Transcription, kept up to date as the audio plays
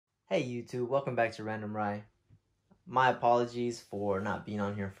Hey YouTube, welcome back to Random Rye. My apologies for not being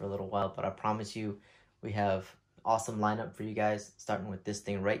on here for a little while, but I promise you we have awesome lineup for you guys, starting with this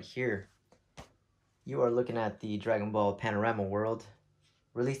thing right here. You are looking at the Dragon Ball Panorama World,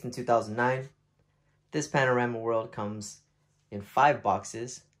 released in 2009. This Panorama World comes in 5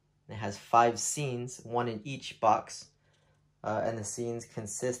 boxes. It has 5 scenes, 1 in each box. And the scenes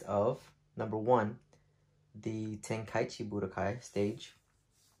consist of, number 1, the Tenkaichi Budokai stage.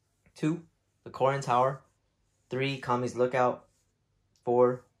 2, the Korin Tower. 3, Kami's Lookout.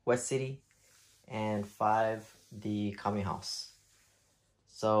 4, West City. And 5, the Kami House.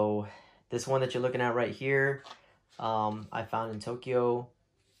 So this one that you're looking at right here, I found in Tokyo.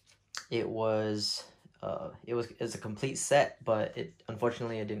 It's a complete set, but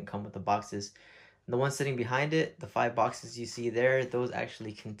unfortunately it didn't come with the boxes. And the one sitting behind it, the 5 boxes you see there, those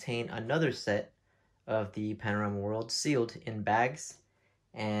actually contain another set of the Panorama World sealed in bags.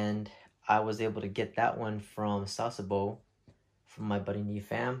 And I was able to get that one from Sasebo from my buddy Nee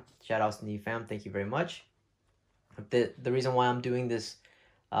Fam. Shout outs to Nee Fam, thank you very much. The reason why I'm doing this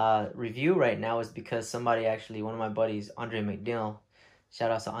review right now is because somebody actually, one of my buddies, Andre McNeil,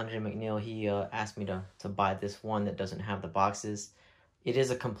 shout outs to Andre McNeil, he asked me to buy this one that doesn't have the boxes. It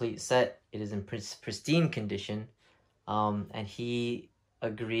is a complete set. It is in pristine condition. And he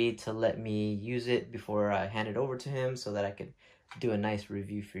agreed to let me use it before I hand it over to him so that I could do a nice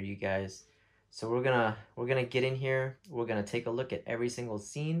review for you guys. So we're gonna get in here. We're gonna take a look at every single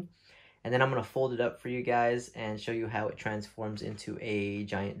scene, and then I'm gonna fold it up for you guys and show you how it transforms into a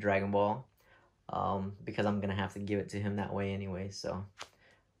giant Dragon Ball, because I'm gonna have to give it to him that way anyway. So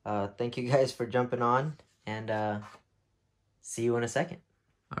thank you guys for jumping on, and see you in a second.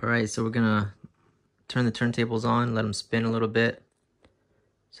 All right, so we're gonna turn the turntables on, let them spin a little bit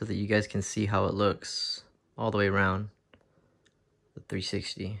so that you guys can see how it looks all the way around the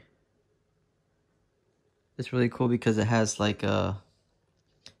 360. It's really cool because it has like it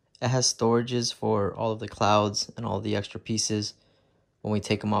has storages for all of the clouds and all the extra pieces. When we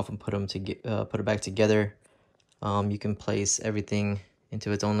take them off and put it back together, you can place everything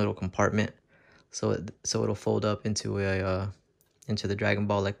into its own little compartment, so it'll fold up into into the Dragon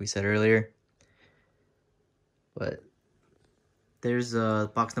Ball like we said earlier. But there's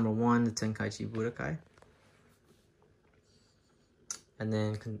box number 1, the Tenkaichi Budokai. And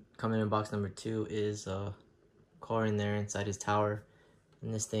then coming in box number 2 is Korin there inside his tower.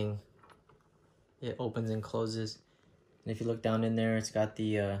 And this thing, it opens and closes. And if you look down in there, it's got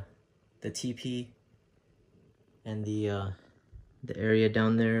the TP and the area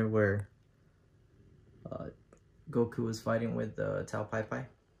down there where Goku was fighting with Tao Pai Pai.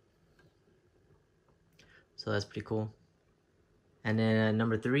 So that's pretty cool. And then at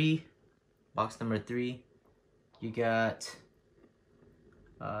number 3, box number 3, you got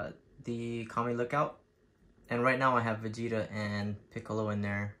the Kami Lookout. And right now I have Vegeta and Piccolo in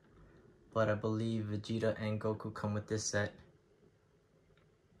there, but I believe Vegeta and Goku come with this set.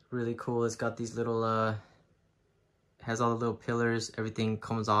 Really cool. It's got these little has all the little pillars. Everything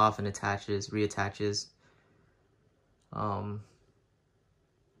comes off and attaches, reattaches.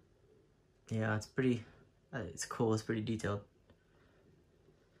 Yeah, it's pretty, it's cool. It's pretty detailed.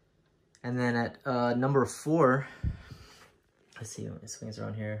 And then at number 4, let's see, it swings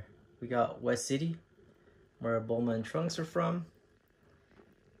around here. We got West City, where Bulma and Trunks are from.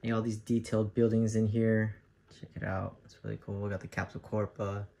 And all these detailed buildings in here. Check it out. It's really cool. We got the Capsule Corp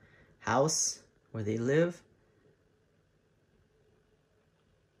house where they live.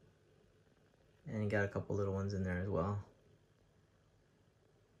 And you got a couple little ones in there as well.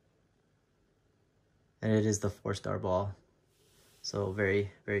 And it is the 4-star ball. So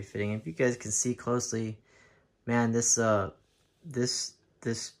very, very fitting. If you guys can see closely, man, this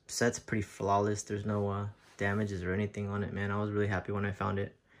set's pretty flawless. There's no damages or anything on it, man. I was really happy when I found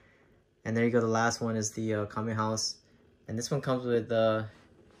it. And there you go. The last one is the Kami House, and this one comes with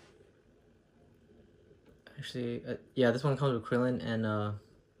yeah, this one comes with Krillin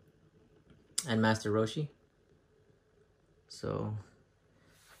and Master Roshi. So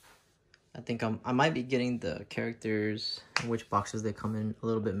I think I might be getting the characters and which boxes they come in a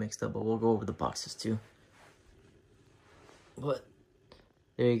little bit mixed up, but we'll go over the boxes too. But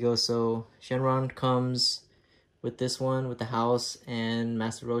there you go. So Shenron comes with this one, with the house and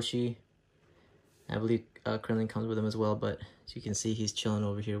Master Roshi. I believe Krillin comes with him as well, but as you can see, he's chilling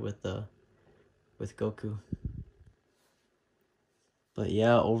over here with Goku. But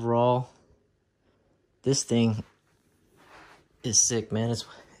yeah, overall, this thing is sick, man.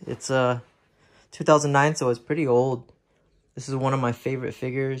 It's 2009, so it's pretty old. This is one of my favorite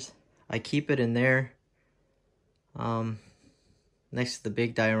figures. I keep it in there. next to the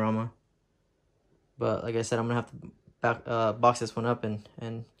big diorama. But like I said, I'm gonna have to box this one up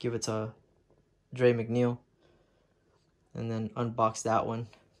and give it to Dre McNeil, and then unbox that one,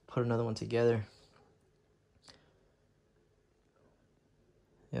 put another one together.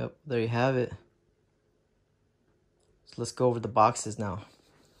 Yep, there you have it. So let's go over the boxes now.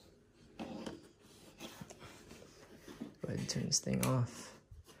 Go ahead and turn this thing off.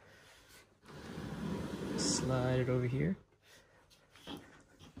 Slide it over here.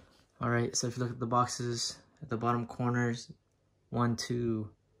 All right, so if you look at the boxes at the bottom corners, 1, 2,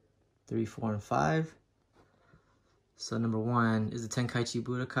 3, 4, and 5. So number 1 is the Tenkaichi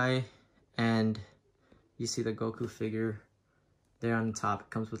Budokai, and you see the Goku figure there on the top. It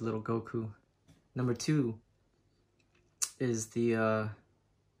comes with little Goku. Number 2 is the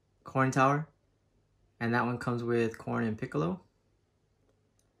Corn Tower, and that one comes with Corn and Piccolo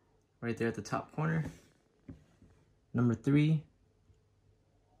right there at the top corner. Number 3,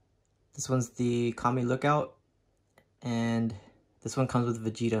 this one's the Kami Lookout, and this one comes with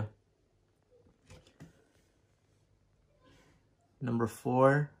Vegeta. Number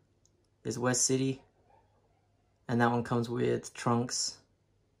 4 is West City, and that one comes with Trunks.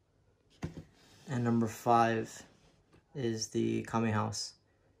 And number 5 is the Kame House,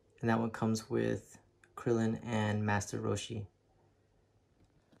 and that one comes with Krillin and Master Roshi.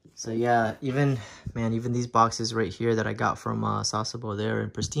 So yeah, even these boxes right here that I got from Sasebo, they're in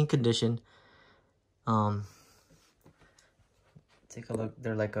pristine condition. Take a look.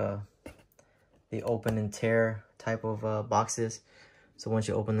 They're like the open and tear type of boxes. So once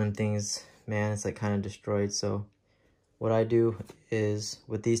you open them things, man, it's like kind of destroyed. So what I do is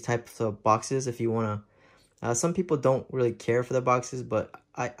with these types of boxes, if you want to, some people don't really care for the boxes, but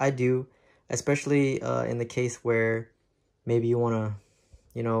I do, especially in the case where maybe you want to,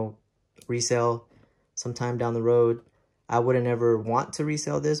 you know, resell sometime down the road. I wouldn't ever want to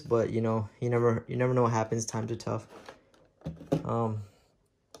resell this, but you know, you never know what happens. Times are tough.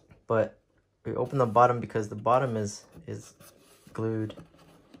 But we open the bottom because the bottom is glued,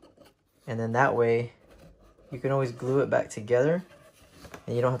 and then that way you can always glue it back together,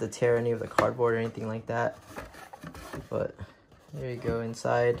 and you don't have to tear any of the cardboard or anything like that. But there you go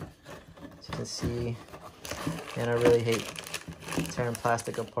inside, as you can see. And I really hate tearing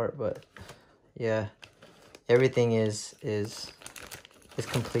plastic apart, but yeah, everything is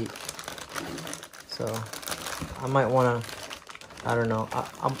complete. So I might want to, I don't know,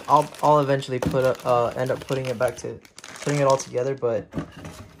 I'll eventually end up putting it all together, but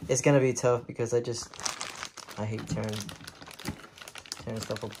it's gonna be tough because I hate tearing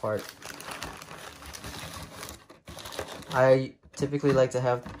stuff apart. I typically like to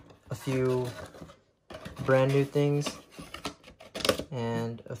have a few brand new things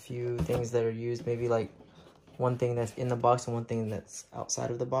and a few things that are used, maybe like one thing that's in the box and one thing that's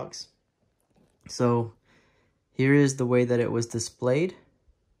outside of the box. So here is the way that it was displayed,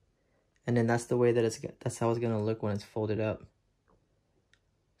 and then that's the way that that's how it's gonna look when it's folded up.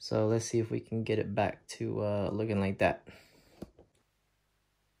 So let's see if we can get it back to looking like that.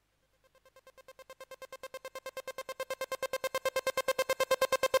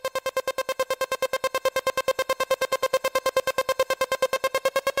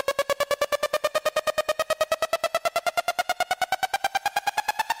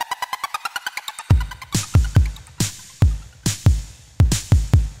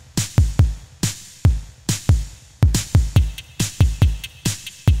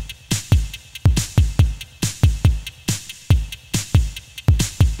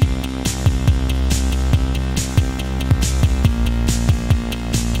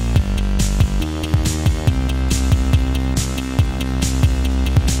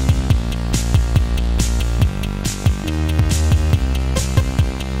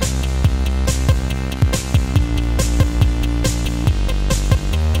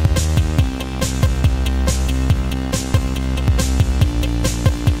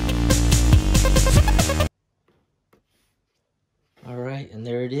 And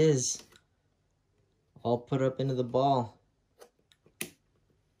there it is, all put up into the ball.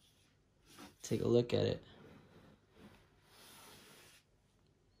 Take a look at it.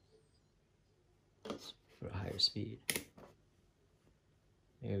 Let's put a higher speed.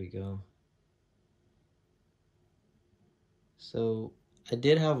 There we go. So I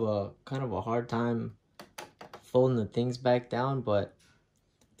did have a kind of a hard time folding the things back down, but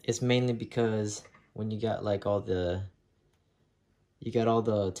it's mainly because when you got like all the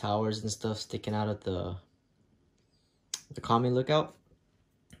towers and stuff sticking out of the Kami Lookout,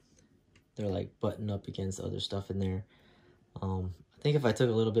 they're like buttoned up against other stuff in there. I think if I took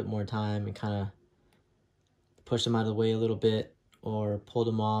a little bit more time and kind of pushed them out of the way a little bit, or pulled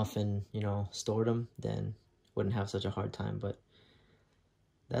them off and, you know, stored them, then wouldn't have such a hard time. But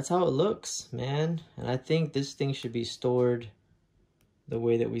that's how it looks, man. And I think this thing should be stored the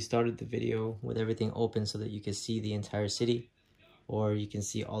way that we started the video, with everything open so that you can see the entire city, or you can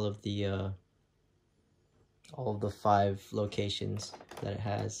see all of the 5 locations that it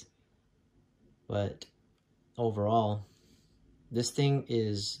has. But overall, this thing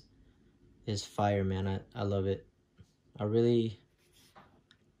is fire, man. I love it. I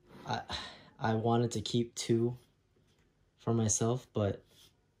wanted to keep 2 for myself, but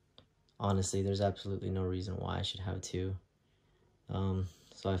honestly, there's absolutely no reason why I should have 2.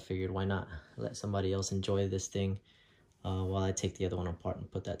 So I figured, why not let somebody else enjoy this thing while I take the other one apart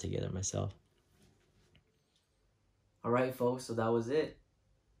and put that together myself. Alright, folks, so that was it.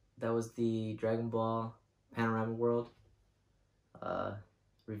 That was the Dragon Ball Panorama World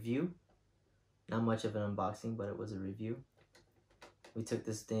review. Not much of an unboxing, but it was a review. We took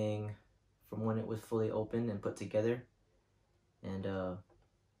this thing from when it was fully open and put together, and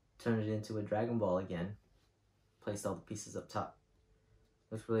turned it into a Dragon Ball again. Placed all the pieces up top.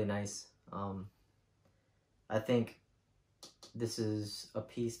 Looks really nice. I think this is a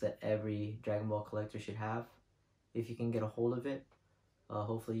piece that every Dragon Ball collector should have, if you can get a hold of it.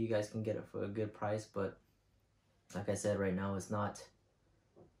 Hopefully you guys can get it for a good price, but like I said, right now it's not.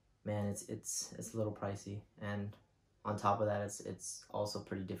 Man, it's a little pricey, and on top of that, it's also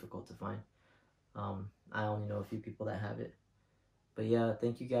pretty difficult to find. I only know a few people that have it. But yeah,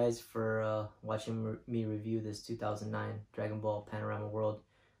 thank you guys for watching me review this 2009 Dragon Ball Panorama World.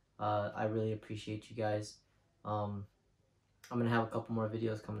 I really appreciate you guys. I'm gonna have a couple more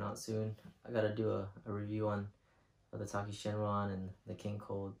videos coming out soon. I gotta do a review on the Taki Shenron and the King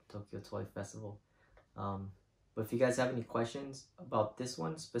Cold Tokyo Toy Festival. But if you guys have any questions about this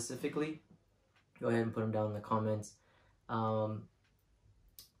one specifically, go ahead and put them down in the comments.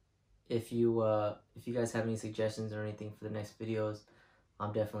 If you guys have any suggestions or anything for the next videos,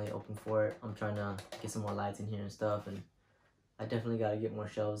 I'm definitely open for it. I'm trying to get some more lights in here and stuff, and I definitely got to get more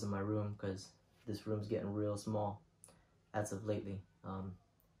shelves in my room because this room's getting real small as of lately.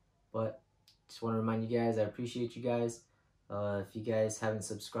 But just want to remind you guys, I appreciate you guys. If you guys haven't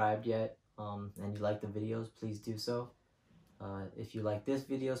subscribed yet, and you like the videos, please do so. If you like this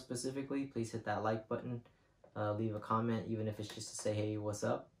video specifically, please hit that like button. Leave a comment, even if it's just to say, hey, what's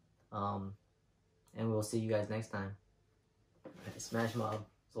up? And we'll see you guys next time. Smash Mob,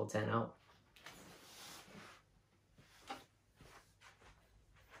 Zoltan out.